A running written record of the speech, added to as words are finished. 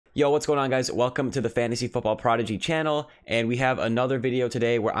Yo, what's going on, guys? Welcome to the Fantasy Football Prodigy channel, and we have another video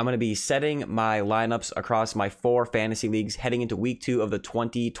today where I'm going to be setting my lineups across my 4 fantasy leagues heading into week 2 of the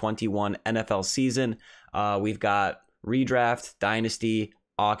 2021 NFL season. We've got Redraft, Dynasty,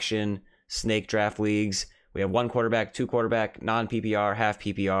 Auction, Snake Draft leagues. We have 1 quarterback, 2 quarterback, non-PPR, half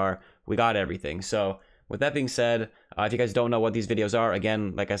PPR. We got everything. So with that being said, if you guys don't know what these videos are,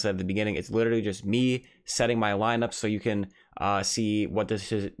 again, like I said at the beginning, it's literally just me setting my lineup so you can see what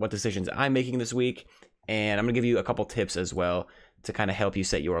decisions I'm making this week. And I'm going to give you a couple tips as well to kind of help you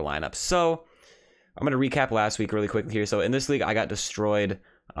set your lineup. So I'm going to recap last week really quickly here. So in this league, I got destroyed.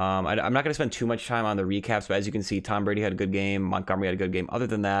 I'm not going to spend too much time on the recaps, but as you can see, Tom Brady had a good game. Montgomery had a good game. Other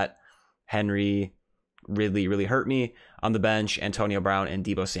than that, Henry really hurt me on the bench. Antonio Brown and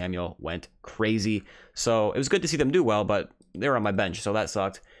Deebo Samuel went crazy. So it was good to see them do well, but they were on my bench, so that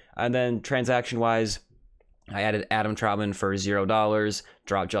sucked. And then transaction-wise, I added Adam Troutman for $0,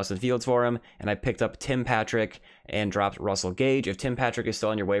 dropped Justin Fields for him, and I picked up Tim Patrick and dropped Russell Gage. If Tim Patrick is still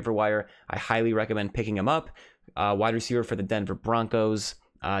on your waiver wire, I highly recommend picking him up. Wide receiver for the Denver Broncos,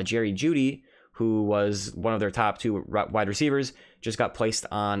 Jerry Jeudy, who was one of their top 2 wide receivers, just got placed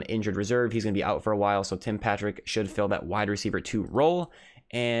on injured reserve. He's going to be out for a while, so Tim Patrick should fill that wide receiver 2 role.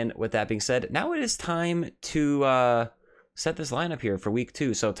 And with that being said, now it is time to set this lineup here for week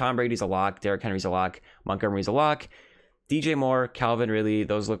 2. So Tom Brady's a lock, Derrick Henry's a lock, Montgomery's a lock, DJ Moore, Calvin Ridley,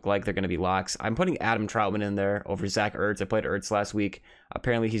 those look like they're going to be locks. I'm putting Adam Troutman in there over Zach Ertz. I played Ertz last week.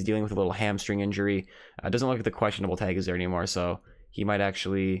 Apparently he's dealing with a little hamstring injury. Doesn't look like the questionable tag is there anymore, so he might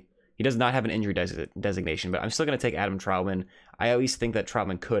actually... He does not have an injury designation, but I'm still going to take Adam Troutman. I at least think that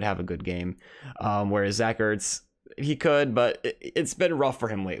Troutman could have a good game, whereas Zach Ertz, he could, but it's been rough for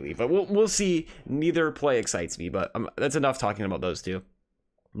him lately. But we'll see. Neither play excites me, but that's enough talking about those two.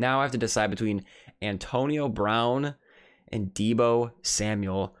 Now I have to decide between Antonio Brown and Deebo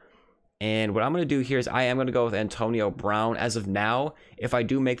Samuel. And what I'm going to do here is I am going to go with Antonio Brown. As of now, if I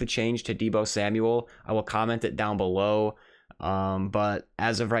do make the change to Deebo Samuel, I will comment it down below. But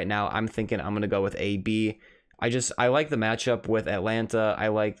as of right now, I'm thinking I'm going to go with AB. I like the matchup with Atlanta. I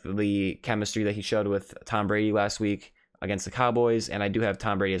like the chemistry that he showed with Tom Brady last week against the Cowboys. And I do have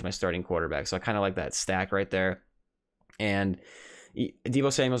Tom Brady as my starting quarterback. So I kind of like that stack right there. And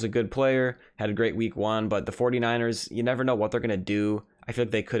Deebo Samuel's a good player, had a great week 1, but the 49ers, you never know what they're going to do. I feel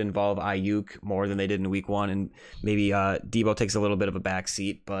like they could involve Ayuk more than they did in week 1, and maybe Deebo takes a little bit of a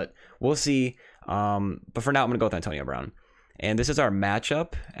backseat, but we'll see. But for now, I'm going to go with Antonio Brown. And this is our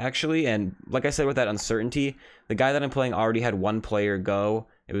matchup, actually. And like I said, with that uncertainty, the guy that I'm playing already had 1 player go.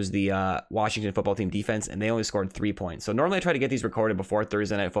 It was the Washington football team defense, and they only scored 3 points. So normally I try to get these recorded before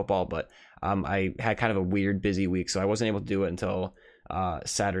Thursday Night Football, but I had kind of a weird, busy week, so I wasn't able to do it until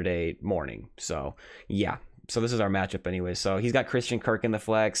Saturday morning. So, yeah. So this is our matchup anyway. So he's got Christian Kirk in the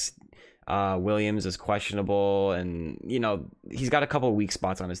flex. Williams is questionable, and, you know, he's got a couple of weak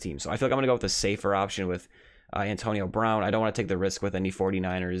spots on his team. So I feel like I'm going to go with the safer option with Antonio Brown. I don't want to take the risk with any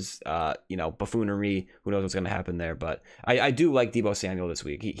 49ers, buffoonery. Who knows what's going to happen there? But I do like Deebo Samuel this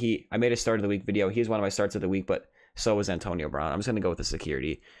week. I made a start of the week video. He's one of my starts of the week, but so is Antonio Brown. I'm just going to go with the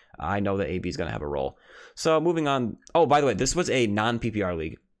security. I know that AB is going to have a role. So moving on. Oh, by the way, this was a non-PPR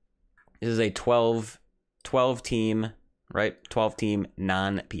league. This is a 12 team, right? 12 team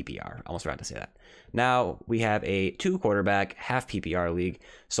non-PPR. Almost forgot to say that. Now we have a 2 quarterback half PPR league.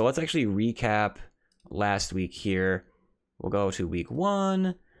 So let's actually recap last week here. We'll go to week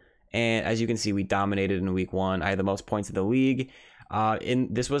 1, and as you can see, we dominated in week 1. I had the most points in the league.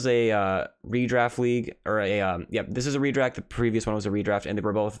 This was a redraft league, or this is a redraft. The previous one was a redraft, and they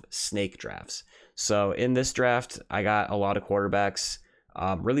were both snake drafts. So in this draft, I got a lot of quarterbacks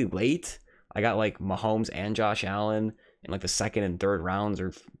really late. I got like Mahomes and Josh Allen in like the 2nd and 3rd rounds,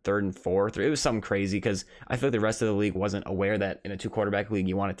 or 3rd and 4th. It was something crazy because I feel like the rest of the league wasn't aware that in a 2 quarterback league,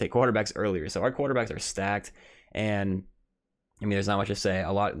 you want to take quarterbacks earlier. So our quarterbacks are stacked, and I mean, there's not much to say.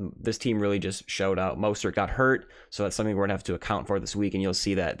 This team really just showed out. Mostert got hurt, so that's something we're gonna have to account for this week, and you'll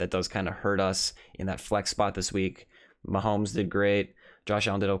see that does kind of hurt us in that flex spot this week. Mahomes did great. Josh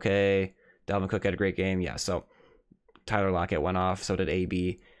Allen did okay. Dalvin Cook had a great game. Yeah, so Tyler Lockett went off. So did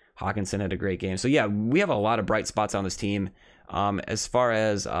AB. Hawkinson had a great game. So yeah, we have a lot of bright spots on this team. As far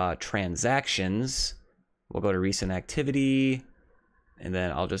as transactions, we'll go to recent activity, and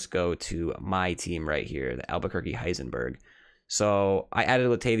then I'll just go to my team right here, the Albuquerque Heisenberg. So I added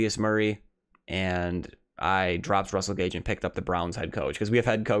Latavius Murray, and I dropped Russell Gage and picked up the Browns head coach, because we have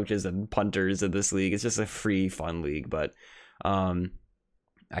head coaches and punters in this league. It's just a free, fun league, but I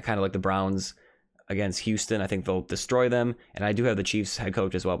kind of like the Browns against Houston. I think they'll destroy them. And I do have the Chiefs head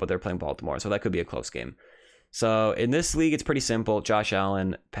coach as well, but they're playing Baltimore, so that could be a close game. So in this league, it's pretty simple. Josh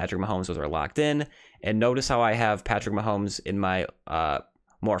Allen, Patrick Mahomes, those are locked in. And notice how I have Patrick Mahomes in my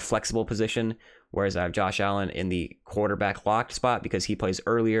more flexible position, whereas I have Josh Allen in the quarterback locked spot because he plays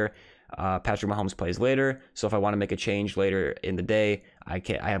earlier. Patrick Mahomes plays later. So if I want to make a change later in the day, I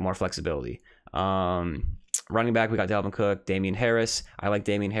have more flexibility. Running back, we got Dalvin Cook, Damien Harris. I like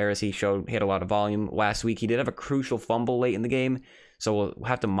Damien Harris. He had a lot of volume last week. He did have a crucial fumble late in the game, so we'll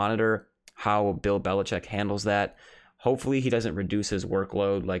have to monitor how Bill Belichick handles that. Hopefully he doesn't reduce his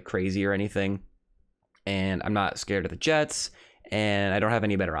workload like crazy or anything. And I'm not scared of the Jets, and I don't have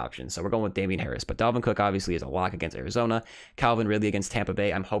any better options. So we're going with Damien Harris. But Dalvin Cook obviously is a lock against Arizona. Calvin Ridley against Tampa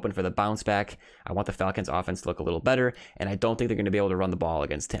Bay. I'm hoping for the bounce back. I want the Falcons offense to look a little better, and I don't think they're going to be able to run the ball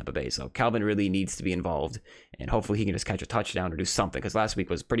against Tampa Bay. So Calvin Ridley needs to be involved, and hopefully he can just catch a touchdown or do something, because last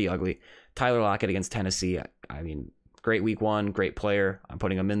week was pretty ugly. Tyler Lockett against Tennessee. I mean, great week one, great player. I'm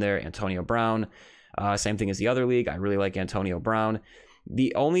putting him in there. Antonio Brown. Same thing as the other league. I really like Antonio Brown.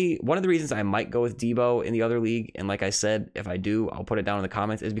 One of the reasons I might go with Deebo in the other league, and like I said, if I do, I'll put it down in the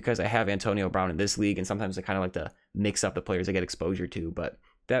comments, is because I have Antonio Brown in this league, and sometimes I kind of like to mix up the players I get exposure to, but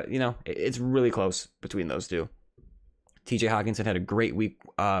that, it's really close between those two. TJ Hawkinson had a great week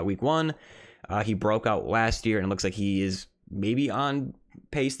one. He broke out last year, and it looks like he is maybe on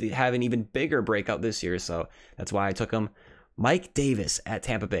pace to have an even bigger breakout this year, so that's why I took him. Mike Davis at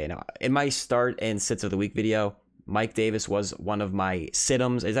Tampa Bay. Now, in my start and sits of the week video, Mike Davis was one of my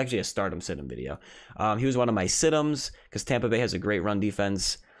sit-ems. It's actually a start-em sit-em video. He was one of my sit-ems because Tampa Bay has a great run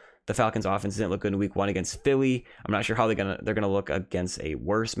defense. The Falcons offense didn't look good in week one against Philly. I'm not sure how they're gonna look against a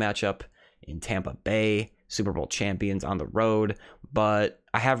worse matchup in Tampa Bay, Super Bowl champions on the road, but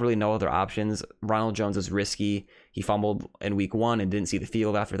I have really no other options. Ronald Jones is risky. He fumbled in week one and didn't see the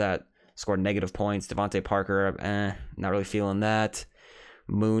field after that. Scored negative points. DeVante Parker, not really feeling that.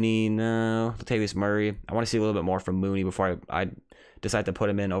 Mooney, no. Latavius Murray. I want to see a little bit more from Mooney before I decide to put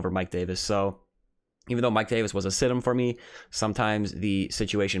him in over Mike Davis. So even though Mike Davis was a sit-em for me, sometimes the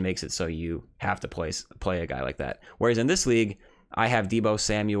situation makes it so you have to play a guy like that. Whereas in this league, I have Deebo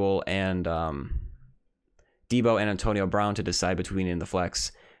Samuel and Antonio Brown to decide between in the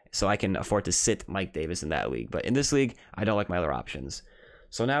flex, so I can afford to sit Mike Davis in that league. But in this league, I don't like my other options.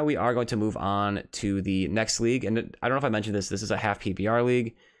 So now we are going to move on to the next league. And I don't know if I mentioned this. This is a half PPR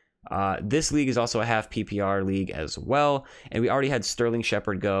league. This league is also a half PPR league as well. And we already had Sterling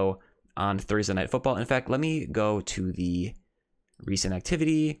Shepard go on Thursday Night Football. In fact, let me go to the recent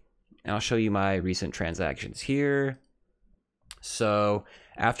activity, and I'll show you my recent transactions here. So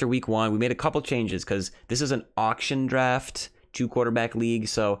after week one, we made a couple changes because this is an auction draft 2-quarterback league.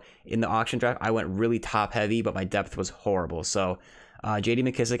 So in the auction draft, I went really top heavy, but my depth was horrible. So J.D.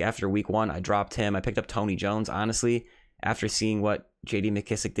 McKissic, after week one, I dropped him. I picked up Tony Jones. Honestly, after seeing what J.D.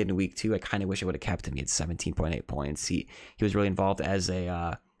 McKissic did in week two, I kind of wish I would have kept him. He had 17.8 points. He was really involved as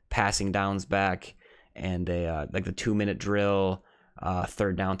a passing downs back and like the 2-minute drill,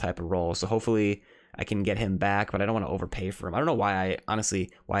 third down type of role. So hopefully I can get him back, but I don't want to overpay for him. I don't know why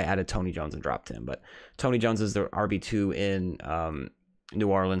I added Tony Jones and dropped him, but Tony Jones is the RB2 in New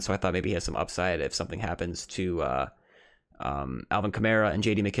Orleans, so I thought maybe he has some upside if something happens to Alvin Kamara, and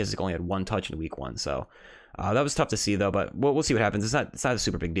J.D. McKissic only had 1 touch in week one. So that was tough to see, though, but we'll see what happens. It's not a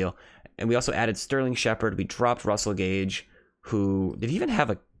super big deal. And we also added Sterling Shepard. We dropped Russell Gage, who did he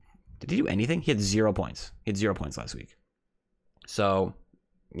do anything? He had 0 points. He had 0 points last week. So,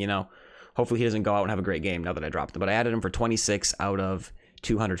 hopefully he doesn't go out and have a great game now that I dropped him. But I added him for 26 out of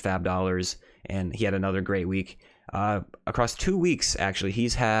 $200 fab, and he had another great week. Across 2 weeks, actually,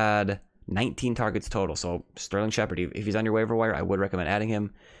 he's had 19 targets total. So Sterling Shepard, if he's on your waiver wire, I would recommend adding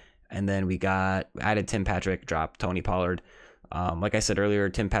him. And then we added Tim Patrick, dropped Tony Pollard. Like I said earlier,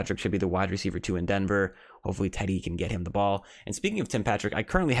 Tim Patrick should be the wide receiver 2 in Denver. Hopefully Teddy can get him the ball. And speaking of Tim Patrick, I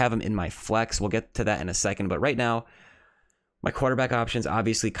currently have him in my flex. We'll get to that in a second. But right now, my quarterback options,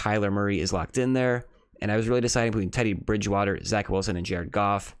 obviously Kyler Murray is locked in there. And I was really deciding between Teddy Bridgewater, Zach Wilson, and Jared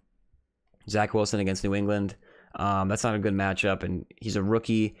Goff. Zach Wilson against New England. That's not a good matchup, and he's a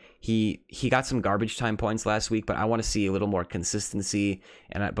rookie. He got some garbage time points last week, but I want to see a little more consistency.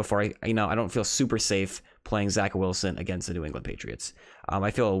 And I don't feel super safe playing Zach Wilson against the New England Patriots.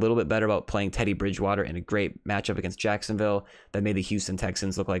 I feel a little bit better about playing Teddy Bridgewater in a great matchup against Jacksonville that made the Houston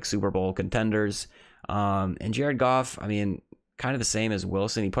Texans look like Super Bowl contenders. And Jared Goff, kind of the same as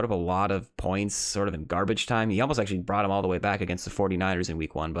Wilson. He put up a lot of points sort of in garbage time. He almost actually brought him all the way back against the 49ers in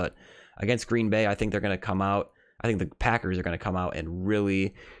week one, but against Green Bay, I think they're going to come out. I think the Packers are going to come out and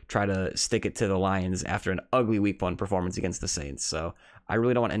really try to stick it to the Lions after an ugly week one performance against the Saints. So I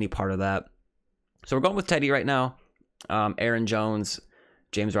really don't want any part of that. So we're going with Teddy right now. Aaron Jones,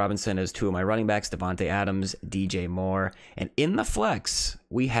 James Robinson as 2 of my running backs, Davante Adams, DJ Moore. And in the flex,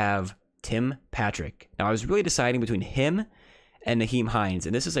 we have Tim Patrick. Now, I was really deciding between him and Nyheim Hines,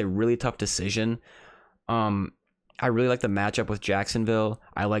 and this is a really tough decision. I really like the matchup with Jacksonville.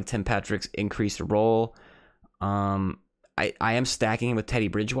 I like Tim Patrick's increased role. I am stacking him with Teddy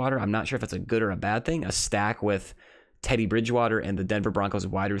Bridgewater. I'm not sure if it's a good or a bad thing. A stack with Teddy Bridgewater and the Denver Broncos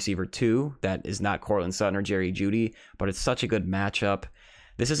wide receiver 2. That is not Courtland Sutton or Jerry Jeudy, but it's such a good matchup.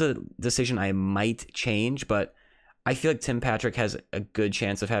 This is a decision I might change, but I feel like Tim Patrick has a good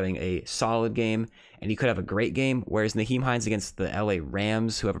chance of having a solid game, and he could have a great game, whereas Nyheim Hines against the LA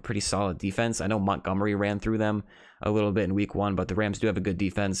Rams, who have a pretty solid defense. I know Montgomery ran through them a little bit in week 1, but the Rams do have a good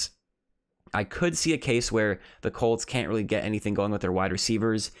defense. I could see a case where the Colts can't really get anything going with their wide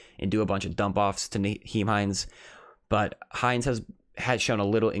receivers and do a bunch of dump-offs to Nyheim Hines, but Hines has shown a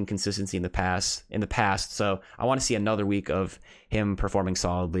little inconsistency in the past, so I want to see another week of him performing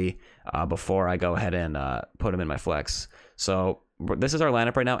solidly before I go ahead and put him in my flex. So this is our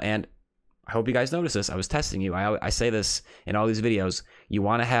lineup right now, and I hope you guys notice this. I was testing you. I say this in all these videos. You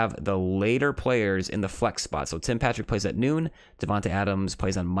want to have the later players in the flex spot. So Tim Patrick plays at noon. Davante Adams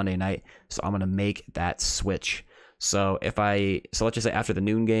plays on Monday night. So I'm going to make that switch. So let's just say after the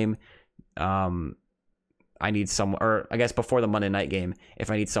noon game, I need someone, or I guess before the Monday night game, if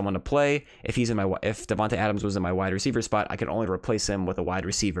I need someone to play, if Davante Adams was in my wide receiver spot, I can only replace him with a wide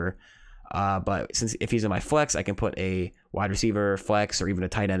receiver. But if he's in my flex, I can put a wide receiver, flex, or even a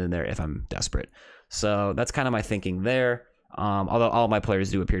tight end in there if I'm desperate. So that's kind of my thinking there. Although all my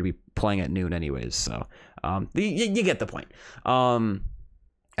players do appear to be playing at noon anyways. So you get the point.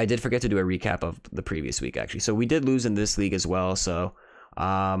 I did forget to do a recap of the previous week, actually. So we did lose in this league as well. So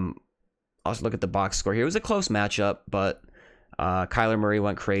I'll just look at the box score here. It was a close matchup, but Kyler Murray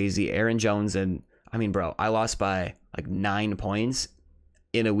went crazy. Aaron Jones, and I mean, bro, I lost by like 9 points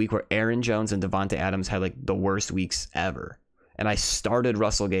in a week where Aaron Jones and Davante Adams had like the worst weeks ever. And I started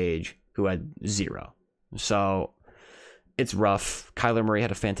Russell Gage, who had 0. So it's rough. Kyler Murray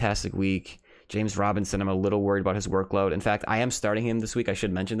had a fantastic week. James Robinson, I'm a little worried about his workload. In fact, I am starting him this week. I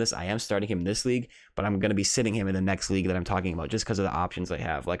should mention this. I am starting him this league, but I'm going to be sitting him in the next league that I'm talking about just because of the options I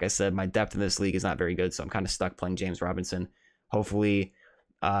have. Like I said, my depth in this league is not very good, so I'm kind of stuck playing James Robinson. Hopefully,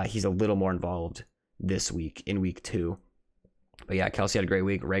 he's a little more involved this week in week 2. But yeah, Kelce had a great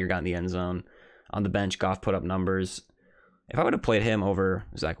week. Rager got in the end zone. On the bench, Goff put up numbers. If I would have played him over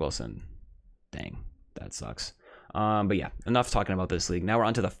Zach Wilson, dang, that sucks. But yeah, enough talking about this league. Now we're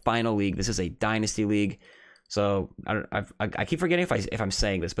on to the final league. This is a dynasty league. So I keep forgetting if I'm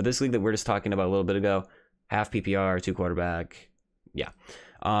saying this, but this league that we're just talking about a little bit ago, half PPR, 2 quarterback. Yeah.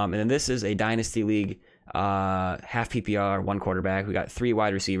 And then this is a dynasty league, half PPR, 1 quarterback. We got 3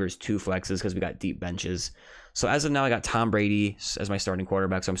 wide receivers, 2 flexes because we got deep benches. So as of now, I got Tom Brady as my starting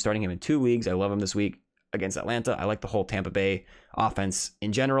quarterback. So I'm starting him in 2 leagues. I love him this week against Atlanta. I like the whole Tampa Bay offense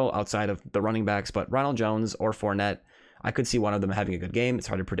in general outside of the running backs, but Ronald Jones or Fournette, I could see one of them having a good game. It's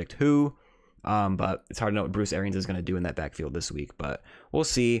hard to predict who, but it's hard to know what Bruce Arians is going to do in that backfield this week, but we'll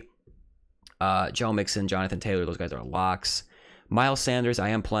see. Joe Mixon, Jonathan Taylor, those guys are locks. Miles Sanders, I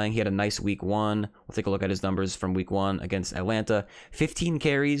am playing. He had a nice week 1. We'll take a look at his numbers from week 1 against Atlanta. 15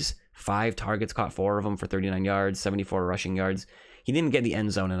 carries, 5 targets, caught 4 of them for 39 yards, 74 rushing yards. He didn't get in the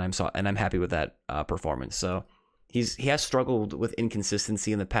end zone, and I'm happy with that performance. So he has struggled with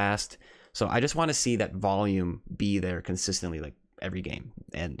inconsistency in the past. So I just want to see that volume be there consistently, like every game,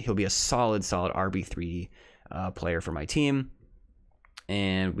 and he'll be a solid RB3 player for my team.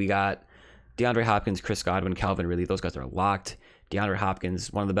 And we got DeAndre Hopkins, Chris Godwin, Calvin Ridley. Those guys are locked. DeAndre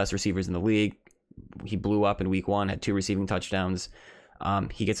Hopkins, one of the best receivers in the league. He blew up in week 1, had 2 receiving touchdowns.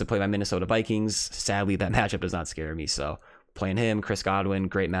 He gets to play my Minnesota Vikings. Sadly, that matchup does not scare me. So playing him, Chris Godwin,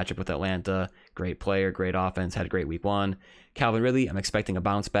 great matchup with Atlanta. Great player, great offense, had a great week 1. Calvin Ridley, I'm expecting a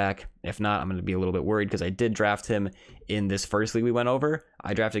bounce back. If not, I'm going to be a little bit worried because I did draft him in this first league we went over.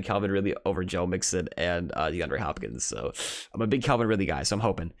 I drafted Calvin Ridley over Joe Mixon and DeAndre Hopkins. So I'm a big Calvin Ridley guy, so I'm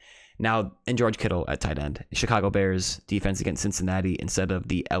hoping. Now, and George Kittle at tight end. Chicago Bears defense against Cincinnati instead of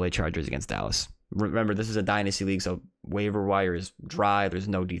the LA Chargers against Dallas. Remember, this is a dynasty league, so waiver wire is dry. There's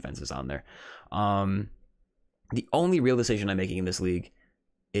no defenses on there. The only real decision I'm making in this league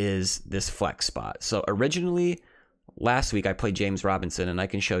is this flex spot. So originally, last week I played James Robinson, and I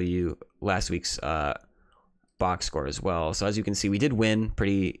can show you last week's box score as well. So as you can see, we did win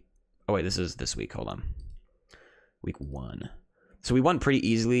pretty... Oh, wait, this is this week. Hold on. Week 1. So we won pretty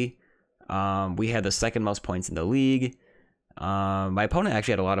easily. We had the second most points in the league. My opponent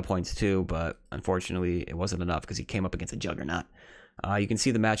actually had a lot of points too, but unfortunately it wasn't enough because he came up against a juggernaut. You can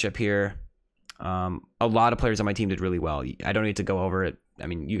see the matchup here. A lot of players on my team did really well. I don't need to go over it I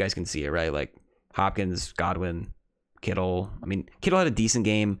mean, you guys can see it, right? Like Hopkins, Godwin, Kittle. I mean, Kittle had a decent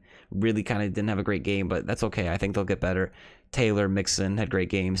game. Really kind of didn't have a great game, but that's okay. I think they'll get better. Taylor, Mixon had great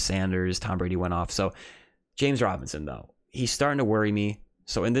games. Sanders, Tom Brady went off. So James Robinson, though, he's starting to worry me.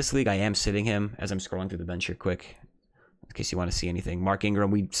 So in this league, I am sitting him as I'm scrolling through the bench here quick, in case you want to see anything. Mark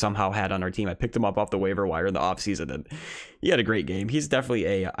Ingram, we somehow had on our team. I picked him up off the waiver wire in the offseason, and he had a great game. He's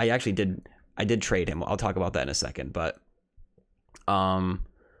definitely I did trade him. I'll talk about that in a second, but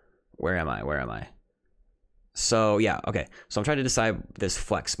where am I? So yeah, okay. So I'm trying to decide this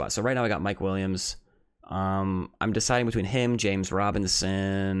flex spot. So right now I got Mike Williams. I'm deciding between him, James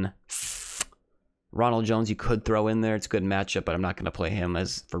Robinson, Ronald Jones. You could throw in there. It's a good matchup, but I'm not going to play him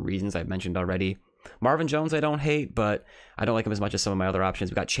for reasons I've mentioned already. Marvin Jones I don't hate, but I don't like him as much as some of my other options.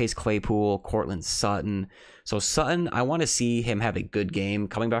 We got Chase Claypool, Courtland Sutton. So Sutton, I want to see him have a good game.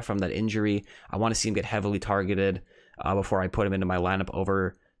 Coming back from that injury, I want to see him get heavily targeted before I put him into my lineup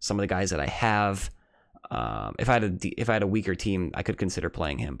over some of the guys that I have. If I had a weaker team, I could consider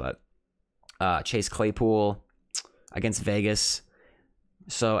playing him, but Chase Claypool against Vegas.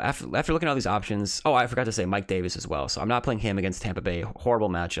 So after looking at all these options, oh, I forgot to say Mike Davis as well. So I'm not playing him against Tampa Bay. Horrible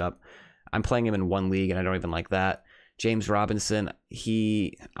matchup. I'm playing him in one league, and I don't even like that. James Robinson,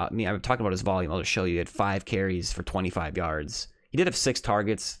 I'm talking about his volume. I'll just show you. He had 5 carries for 25 yards. He did have 6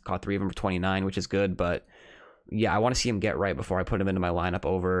 targets, caught 3 of them for 29, which is good. But yeah, I want to see him get right before I put him into my lineup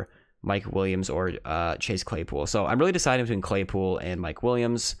over Mike Williams or Chase Claypool. So I'm really deciding between Claypool and Mike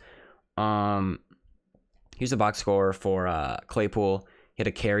Williams. Here's the box score for Claypool. He had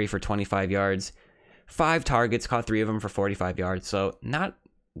a carry for 25 yards, 5 targets, caught 3 of them for 45 yards. So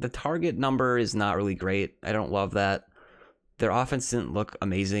the target number is not really great. I don't love that. Their offense didn't look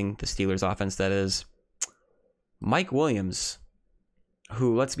amazing. The Steelers' offense, that is. Mike Williams,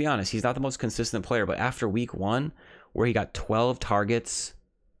 who, let's be honest, he's not the most consistent player, but after week 1, where he got 12 targets,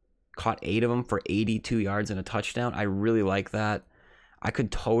 caught 8 of them for 82 yards and a touchdown, I really like that. I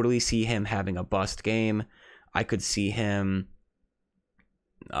could totally see him having a bust game. I could see him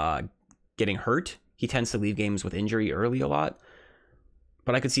getting hurt. He tends to leave games with injury early a lot.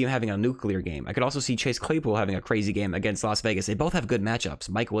 But I could see him having a nuclear game. I could also see Chase Claypool having a crazy game against Las Vegas. They both have good matchups.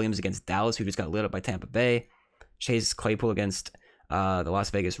 Mike Williams against Dallas, who just got lit up by Tampa Bay. Chase Claypool against the Las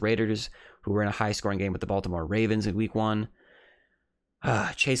Vegas Raiders, who were in a high-scoring game with the Baltimore Ravens in week 1.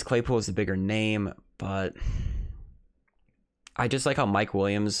 Chase Claypool is the bigger name, but I just like how Mike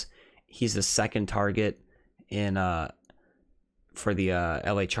Williams, he's the second target for the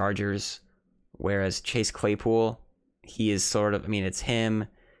LA Chargers, whereas Chase Claypool, he is sort of, it's him,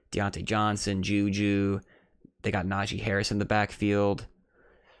 Deontay Johnson, Juju. They got Najee Harris in the backfield.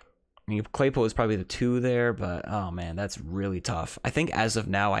 Claypool is probably the 2 there, but oh man, that's really tough. I think as of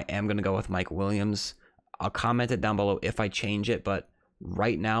now, I am going to go with Mike Williams. I'll comment it down below if I change it, but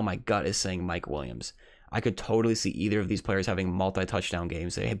right now, my gut is saying Mike Williams. I could totally see either of these players having multi-touchdown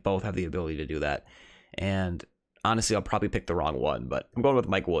games. They both have the ability to do that. And honestly, I'll probably pick the wrong one, but I'm going with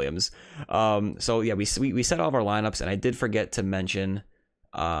Mike Williams. So yeah, we set all of our lineups, and I did forget to mention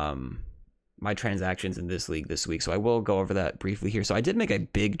my transactions in this league this week. So I will go over that briefly here. So I did make a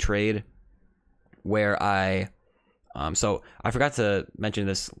big trade where so I forgot to mention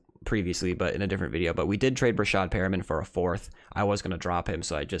this previously, but in a different video, but we did trade Rashad Perriman for a 4th. I was going to drop him,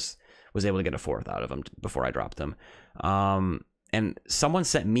 so I just was able to get a 4th out of him before I dropped him. And someone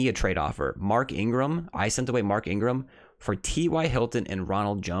sent me a trade offer. Mark Ingram. I sent away Mark Ingram for T.Y. Hilton and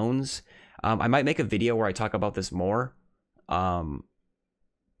Ronald Jones. I might make a video where I talk about this more,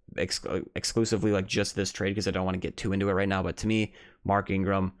 exclusively like just this trade, because I don't want to get too into it right now. But to me, Mark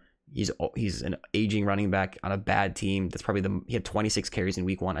Ingram, he's an aging running back on a bad team. That's probably he had 26 carries in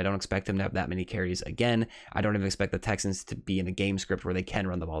week 1. I don't expect him to have that many carries again. I don't even expect the Texans to be in a game script where they can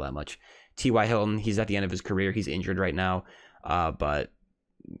run the ball that much. T.Y. Hilton, he's at the end of his career. He's injured right now. But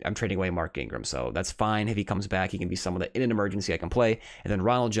I'm trading away Mark Ingram, so that's fine. If he comes back, he can be someone that in an emergency I can play. And then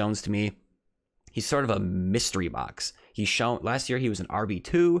Ronald Jones, to me, he's sort of a mystery box. He's shown last year he was an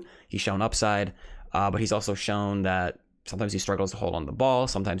RB2. He's shown upside, but he's also shown that sometimes he struggles to hold on the ball.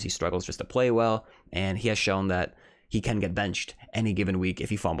 Sometimes he struggles just to play well, and he has shown that he can get benched any given week if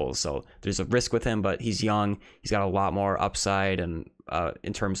he fumbles. So there's a risk with him, but he's young. He's got a lot more upside and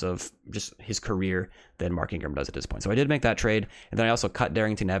in terms of just his career than Mark Ingram does at this point. So I did make that trade. And then I also cut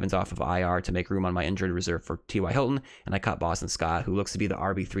Darrington Evans off of IR to make room on my injured reserve for T.Y. Hilton. And I cut Boston Scott, who looks to be the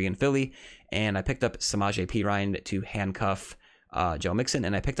RB3 in Philly. And I picked up Samaje Perine to handcuff Joe Mixon.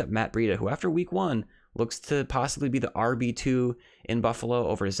 And I picked up Matt Breida, who after week 1 looks to possibly be the RB2 in Buffalo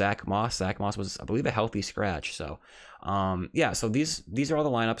over Zach Moss. Zach Moss was, I believe, a healthy scratch. So, yeah, so these are all the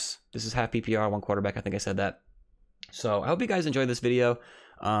lineups. This is half PPR, 1 quarterback. I think I said that. So I hope you guys enjoyed this video.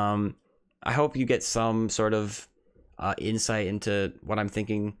 I hope you get some sort of insight into what I'm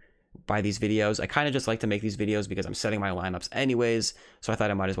thinking by these videos. I kind of just like to make these videos because I'm setting my lineups anyways, so I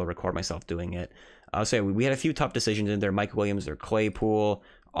thought I might as well record myself doing it. So we had a few tough decisions in there. Mike Williams or Claypool.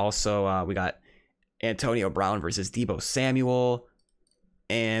 Also, we got Antonio Brown versus Deebo Samuel.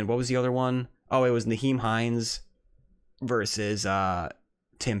 And what was the other one? Oh, it was Nyheim Hines versus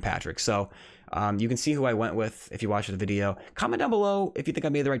Tim Patrick. So you can see who I went with if you watched the video. Comment down below if you think I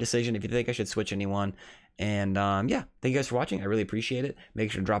made the right decision, if you think I should switch anyone. And yeah, thank you guys for watching. I really appreciate it.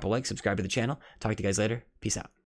 Make sure to drop a like, subscribe to the channel. Talk to you guys later. Peace out.